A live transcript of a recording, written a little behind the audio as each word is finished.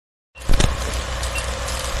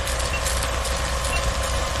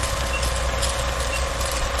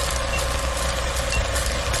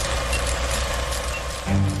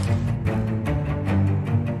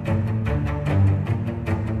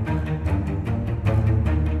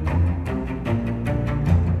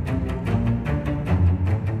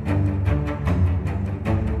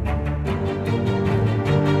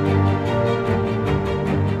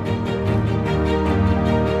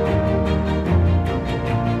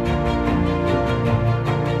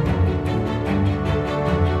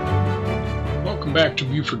Welcome back to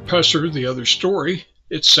Buford Pusser, the other story.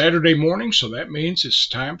 It's Saturday morning, so that means it's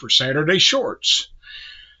time for Saturday Shorts.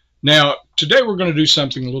 Now, today we're going to do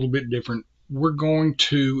something a little bit different. We're going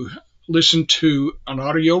to listen to an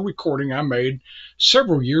audio recording I made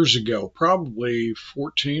several years ago, probably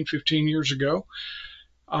 14, 15 years ago,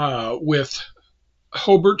 with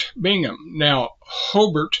Hobart Bingham. Now,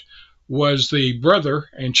 Hobart was the brother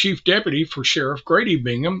and chief deputy for Sheriff Grady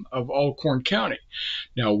Bingham of Alcorn County.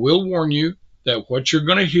 Now, we'll warn you that what you're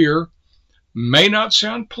going to hear may not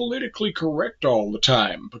sound politically correct all the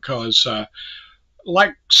time because,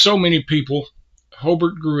 like so many people,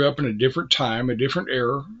 Hobart grew up in a different time, a different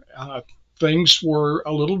era. Things were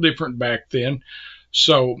a little different back then.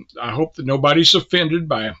 So I hope that nobody's offended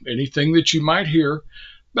by anything that you might hear,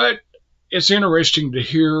 but it's interesting to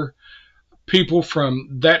hear people from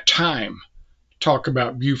that time talk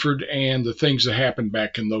about Buford and the things that happened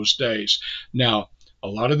back in those days. Now, a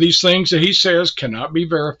lot of these things that he says cannot be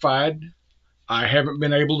verified. I haven't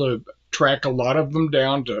been able to track a lot of them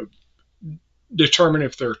down to determine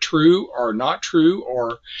if they're true or not true,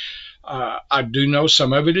 or I do know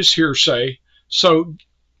some of it is hearsay. So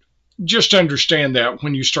just understand that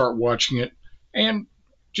when you start watching it and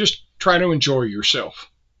just try to enjoy yourself.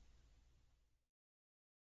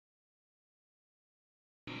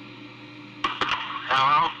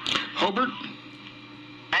 Hello? Hobart?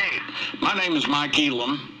 Hey. My name is Mike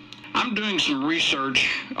Elam. I'm doing some research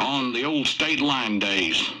on the old state line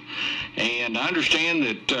days, and I understand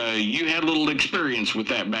that you had a little experience with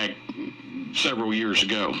that back several years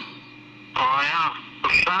ago. Oh, yeah.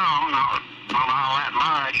 Some, not all that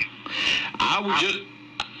much.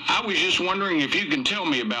 I was just wondering if you can tell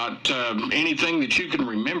me about anything that you can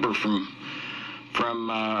remember from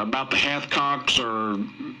about the Hathcocks or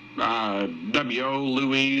W.O.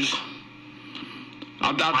 Louise.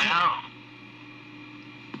 W.O.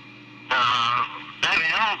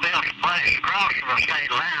 built a place across from the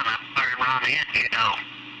state line up there around the end, you know.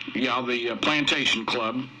 Yeah, the Plantation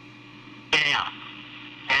Club. Yeah.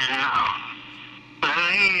 And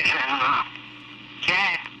Louise and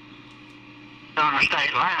Jack on the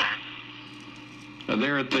state line.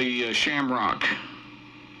 They're at the Shamrock.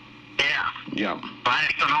 Yeah. Yeah.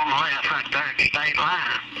 Last one on the left right there at the state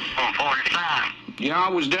line on 45. Yeah, I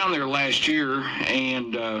was down there last year,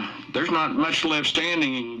 and there's not much left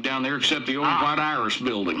standing down there except the old White Iris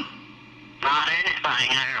building. Not anything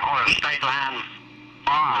there where the state line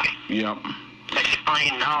was. Yep. It's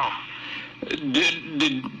cleaned off.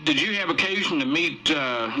 Did you have occasion to meet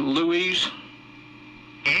Louise?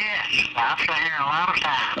 Yes, I've seen her a lot of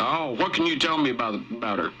times. Oh, what can you tell me about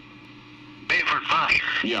her? Buford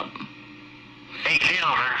Pusser. Yep. He killed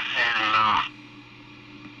her, and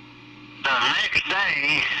the next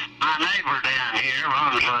day, my neighbor down here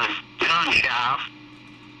runs a gun shop.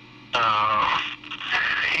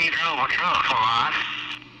 He drove a truck a lot,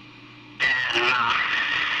 and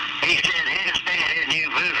he said his daddy knew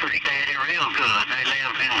Buford's daddy real good. They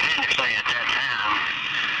lived in Tennessee at that time.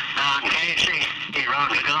 Don Casey, he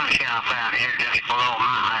runs a gun shop out here just below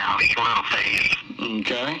my house, a little piece.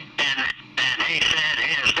 Okay. And he said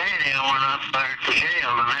his daddy went up there to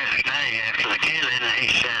jail the next day after the killing, and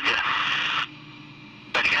he said,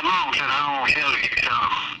 but come on, said, I want to show you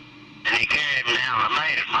something. And he carried him down the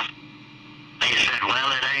basement. He said,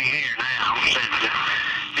 well, it ain't here now. Said,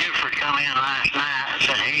 Buford come in last night and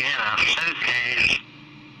said he had a suitcase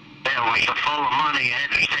that was so full of money he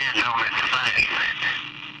had to stand on it to find it.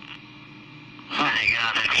 And he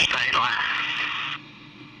got it at the state line.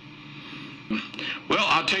 Well,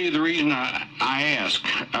 I'll tell you the reason I ask.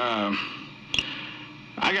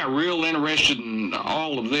 I got real interested in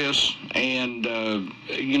all of this, and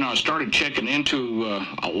I started checking into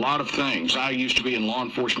a lot of things. I used to be in law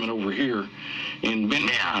enforcement over here in Benton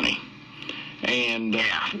County, and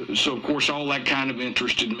so of course all that kind of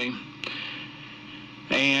interested me.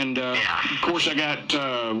 And of course I got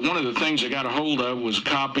one of the things I got a hold of was a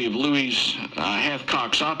copy of Louis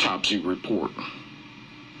Hathcock's autopsy report.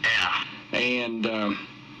 Yeah. And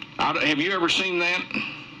have you ever seen that?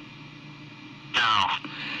 No.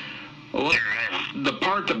 Well, the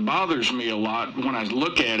part that bothers me a lot when I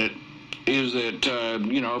look at it is that,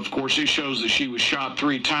 of course it shows that she was shot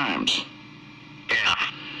 3 times.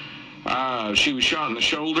 Yeah. She was shot in the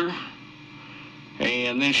shoulder,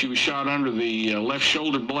 and then she was shot under the left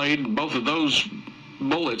shoulder blade. Both of those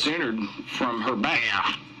bullets entered from her back.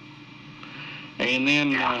 Yeah. And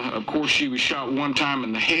then, of course, she was shot 1 time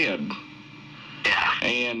in the head. Yeah.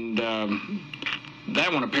 And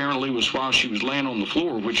that one apparently was while she was laying on the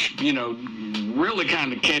floor, which, really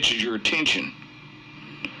kind of catches your attention.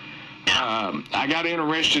 Yeah. I got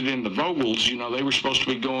interested in the Vogels. You know, they were supposed to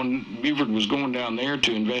be Buford was going down there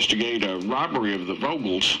to investigate a robbery of the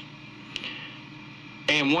Vogels.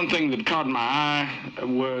 And one thing that caught my eye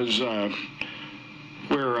was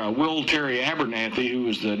where Will Terry Abernathy, who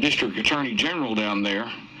was the district attorney general down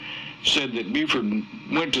there, said that Buford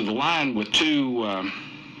went to the line with two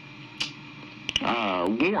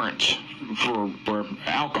warrants for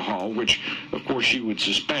alcohol, which of course you would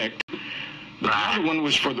suspect. But the other one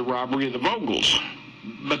was for the robbery of the Vogels.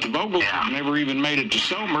 But the Vogels never even made it to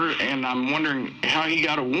Selmer, and I'm wondering how he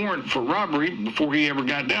got a warrant for robbery before he ever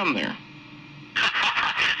got down there.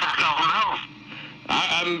 I don't know.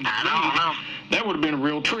 I don't know. That would have been a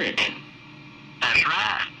real trick. That's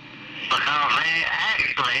right. Because they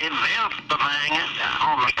actually built the thing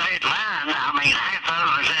on the state line. I mean, half of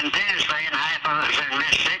it was in Tennessee and half of it was in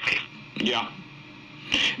Mississippi. Yeah.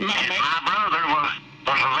 My brother was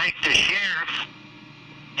elected sheriff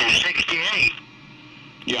in '68.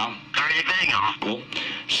 Yeah. Pretty Bingham. Cool.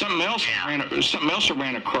 Something else I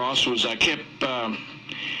ran across was I kept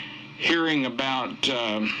hearing about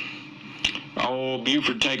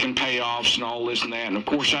Buford taking payoffs and all this and that. And of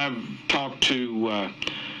course, I've talked to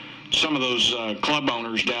some of those club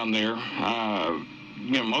owners down there.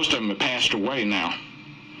 You know, most of them have passed away now.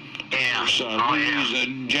 Yeah.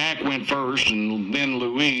 Jack went first, and then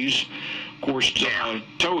Louise. Of course,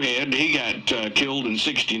 Towhead, he got killed in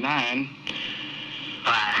 '69.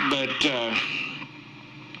 But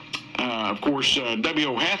of course,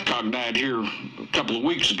 W.O. Hathcock died here a couple of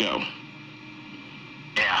weeks ago.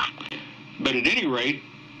 Yeah. But at any rate,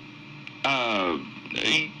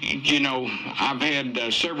 you know, I've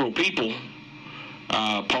had several people,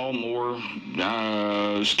 Paul Moore,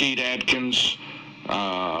 Skeet Atkins,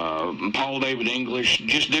 Paul David English,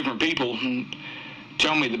 just different people,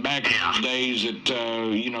 tell me that back in those days that,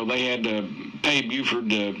 you know, they had to pay Buford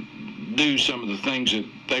to do some of the things that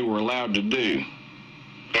they were allowed to do.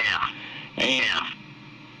 Yeah.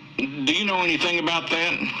 And do you know anything about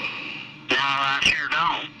that? No, I sure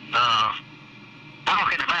don't.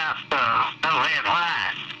 Talking about Towhead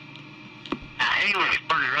White, he was a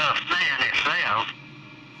pretty rough man himself.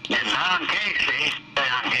 And Don Casey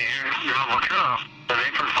down here drove a truck to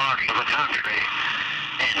different parts of the country.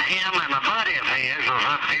 And him and a buddy of his was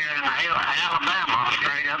up here in Alabama,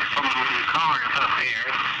 straight up from Corinth up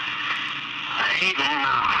here, eating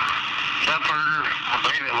supper. I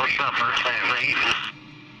believe it was supper they was eating.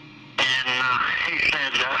 And he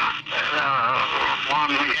said, one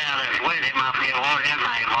guy that's with him, I forget what his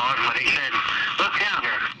name was, but he said, look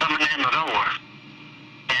yonder, coming in the door.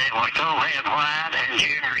 And it was Towhead White and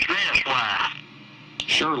Junior Smith's wife.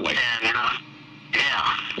 Shirley. And,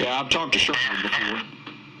 yeah, I've talked to Shirley before.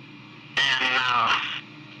 And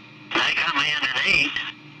they come in and eat,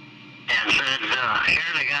 and said,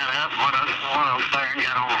 Shirley got up, one of them there and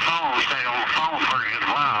got on the phone, stayed on the phone for a good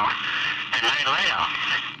while, and they left.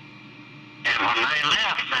 And when they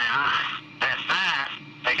left now, that night,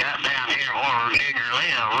 they got down here where Junior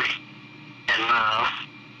lives, and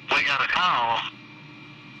we got a call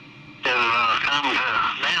to come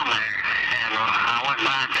down there. And I went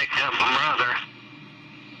by and picked up my brother,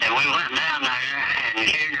 and we went down there, and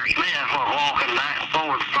Junior Smith was walking back and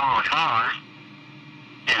forth from the car,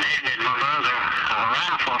 and handed my brother a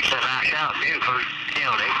rifle, said, I shot Buford,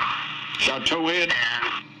 killed him. Shot Towhead? And,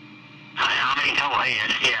 I mean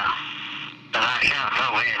Towhead, yeah. But I shot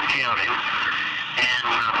Towhead and killed him. And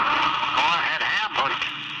what had happened,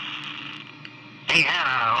 he had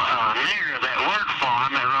a nigger that worked for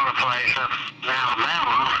him that run a place up in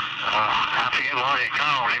Alabama. I forget what he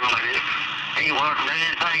called him, but he wasn't doing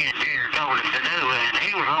anything that Junior told him to do, and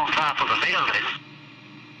he was on top of the building.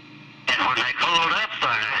 And when they pulled up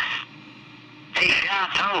there, he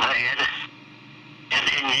shot Towhead, and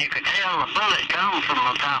then you could tell the bullet come from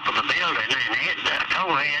the top of the building and hit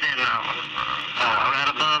Towhead in right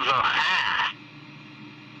above the eye,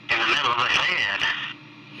 in the middle of his head.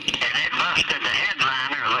 And it busted the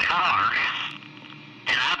headliner of the car.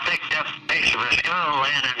 And I picked up a piece of his skull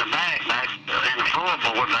laying in the back in the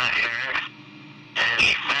floorboard back there.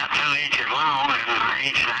 It's about 2 inches long and an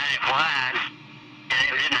inch and a half wide. And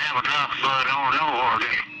it didn't have a drop of blood on it nowhere,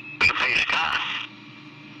 just a piece of cotton.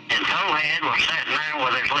 And Towhead was sitting there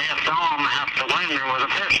with his left arm out the window with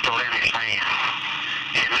a pistol in his hand.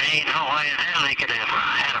 And there ain't no way in hell he could have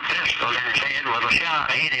had a pistol in his head with a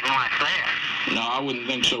shot hit him like that. No, I wouldn't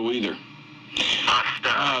think so either. But,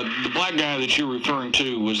 the black guy that you're referring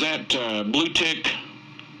to, was that Blue Tick?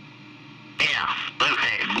 Yeah, Blue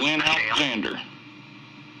Tick. Glenn Alexander.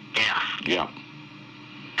 Yeah. Yeah.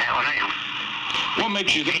 That was him. What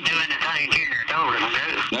makes you He's think? doing the thing Junior told him to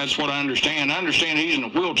do. That's what I understand. I understand he's in a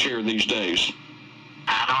wheelchair these days.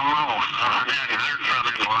 I don't know. I haven't heard from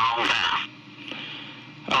him in a long time.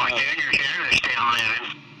 Oh, Junior's here. They're still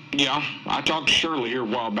living. Yeah, I talked to Shirley here a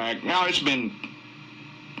while back. Now, it's been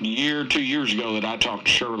a year, 2 years ago that I talked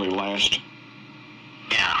to Shirley last.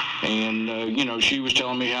 Yeah. And, you know, she was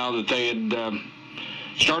telling me how that they had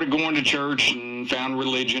started going to church and found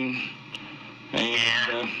religion.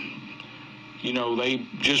 And, you know, they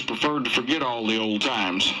just preferred to forget all the old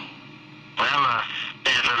times. Well,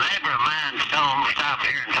 there's a neighbor of mine stopped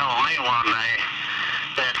here and told me one day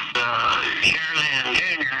that Shirley and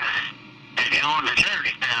Junior had joined the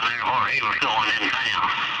church down there where he was going in town.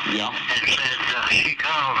 Yeah. And said she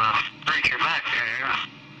called a preacher back there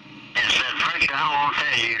and said, "Preacher, I want to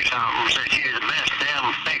tell you something." Said, "You're the best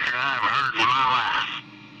damn speaker I ever heard in my life."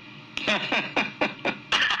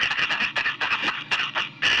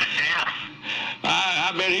 Yeah.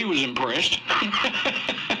 I bet he was impressed.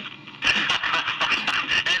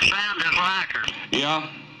 It sounded like her. Yeah.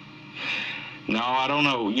 No, I don't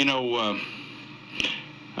know. You know,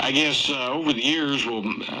 I guess over the years, well,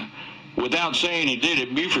 without saying he did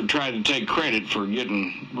it, Buford tried to take credit for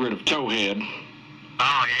getting rid of Towhead.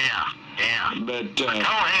 Oh, yeah, yeah. But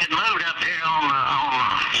Towhead moved up here on the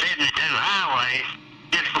 72 highway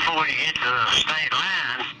just before you get to the state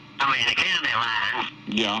line, the county line.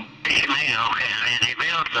 yeah, Pichamino County, and he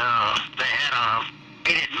built,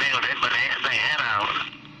 he didn't build it, but they had a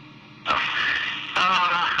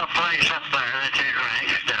place up there that his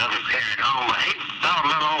ranch stuff carried on. But he bought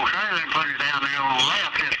a little old trailer and put it down there on the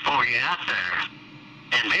left just before you got there.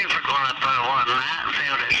 And Buford went up there one night and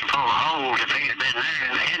filled it full of holes. If he had been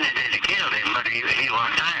there, and it would have killed him, but he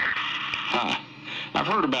wasn't there. I've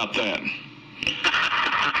heard about that.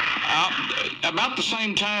 About the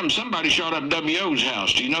same time, somebody shot up W.O.'s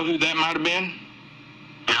house. Do you know who that might have been?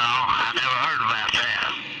 No, I never heard about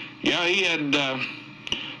that. Yeah, he had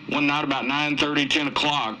one night about 9:30, 10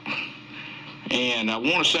 o'clock, and I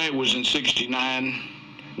want to say it was in 69.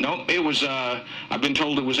 Nope, it was, I've been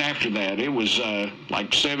told it was after that. It was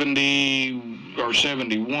like 70 or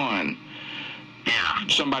 71. Yeah.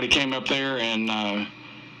 Somebody came up there and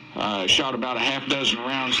shot about a half dozen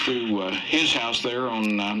rounds through his house there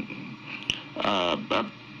on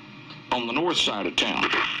the north side of town.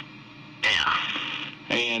 Yeah.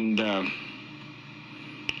 And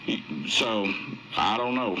so, I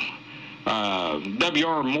don't know.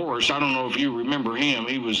 W.R. Morris, I don't know if you remember him.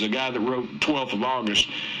 He was the guy that wrote 12th of August.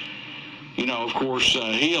 You know, of course,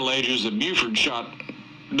 he alleges that Buford shot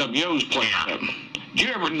W.O.'s place up.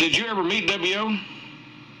 Did you ever meet W.O.?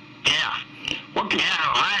 Yeah.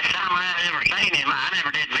 Last time I ever seen him, I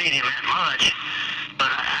never did meet him that much,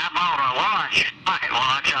 but I bought a pocket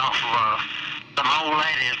watch off of some old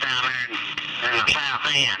ladies down there in the South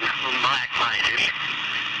End, black places,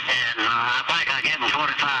 and I think I gave them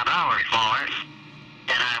 $25 for it,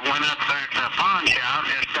 and I went up there to the pawn shop,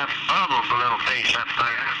 just bubbled a little piece up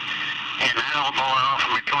there, and that old boy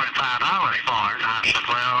offered me $25 for it, and I said,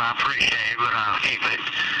 "Well, I appreciate it, but I'll keep it."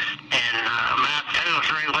 And about 2 or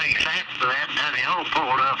 3 weeks after that, W.O.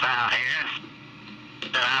 pulled up out here.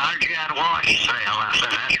 Said, "I heard you got a watch sale." I said,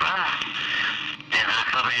 "That's right." And I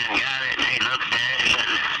come in and got it, and he looked at it and said,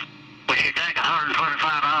 "Would you take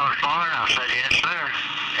 $125 for it?" I said, "Yes, sir."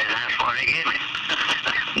 And that's what he gave me.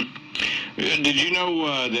 Did you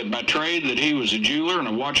know that by trade that he was a jeweler and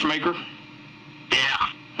a watchmaker? Yeah.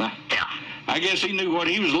 Yeah. I guess he knew what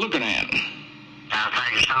he was looking at. I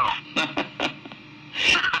think so.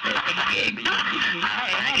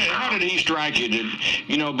 How did he strike you?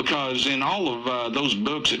 Because in all of those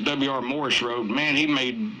books that W.R. Morris wrote, man, he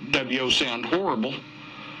made W.O. sound horrible.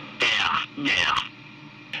 Yeah.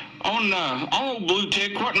 On old Blue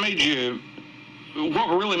Tick, what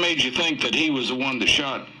really made you think that he was the one that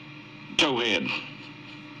shot Towhead?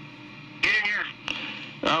 Junior?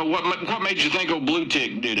 What made you think old Blue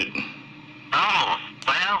Tick did it? Oh,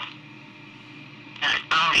 well,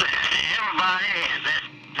 everybody that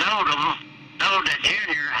knowed that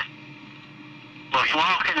Junior was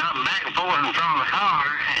walking up back and forth in front of the car,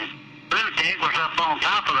 and Blue Tick was up on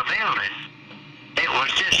top of the building. It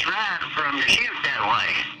was just right for him to shoot that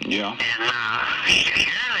way. Yeah. And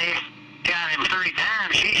Shirley got him 3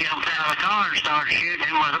 times. She jumped out of the car and started shooting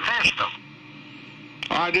him with a pistol.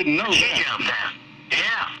 I didn't know She that. jumped out.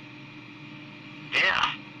 Yeah.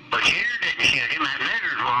 Yeah. But Junior didn't shoot him. That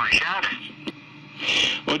nigger's the one who shot him.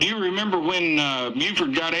 Well, do you remember when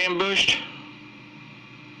Buford got ambushed?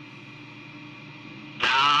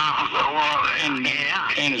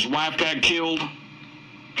 And his wife got killed?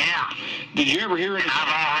 Yeah. Did you ever hear anything? I've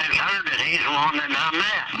always heard that he's the one that done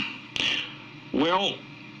that. Well,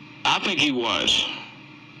 I think he was.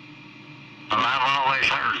 Well, I've always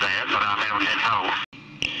heard that, but I never did know.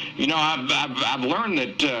 You know, I've learned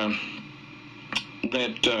that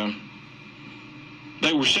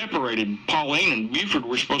they were separated. Pauline and Buford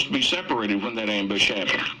were supposed to be separated when that ambush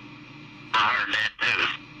happened. I heard that too.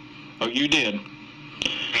 Oh, you did?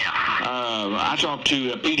 Yeah. I talked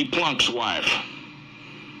to Petey Plunk's wife,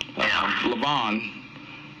 Levon,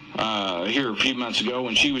 here a few months ago,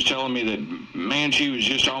 and she was telling me that, man, she was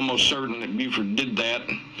just almost certain that Buford did that,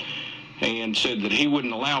 and said that he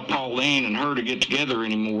wouldn't allow Pauline and her to get together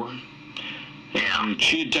anymore. Yeah. And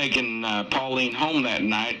she had taken Pauline home that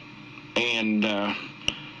night, and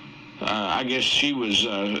I guess she was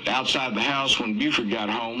outside the house when Buford got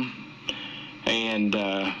home, and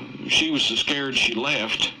she was so scared she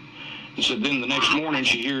left. And so then the next morning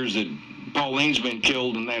she hears that Pauline's been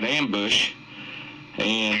killed in that ambush,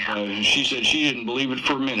 and she said she didn't believe it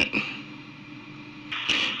for a minute.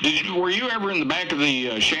 Were you ever in the back of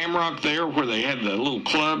the Shamrock there where they had the little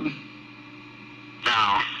club?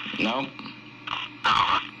 No. No?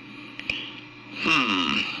 No.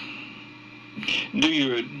 Do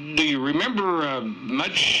you remember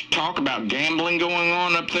much talk about gambling going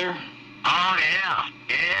on up there? Oh, yeah.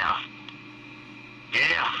 Yeah.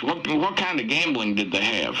 Yeah. What kind of gambling did they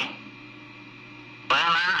have? Well,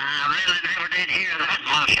 I really never did hear that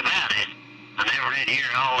much about it. I never did hear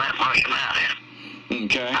all that much about it.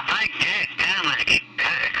 Okay. I think Jack kind of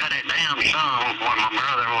cut it down some when my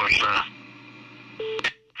brother was,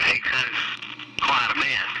 he cut it quite a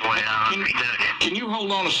bit the way I understood it. Can you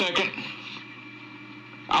hold on a second?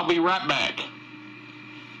 I'll be right back.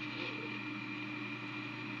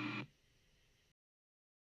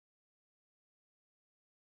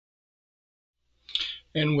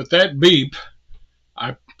 And with that beep,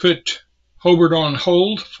 I put Hobart on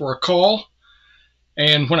hold for a call.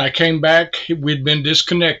 And when I came back, we'd been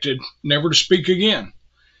disconnected, never to speak again.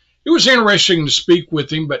 It was interesting to speak with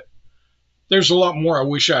him, but there's a lot more I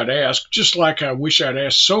wish I'd asked, just like I wish I'd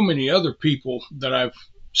asked so many other people that I've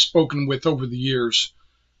spoken with over the years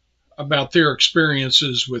about their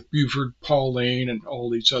experiences with Buford, Pauline, and all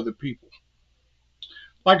these other people.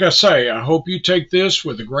 Like I say, I hope you take this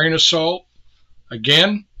with a grain of salt.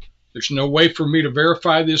 Again, there's no way for me to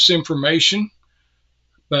verify this information,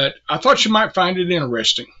 but I thought you might find it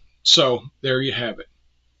interesting. So there you have it.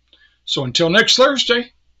 So until next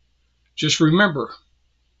Thursday, just remember,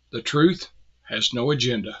 the truth has no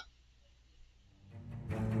agenda.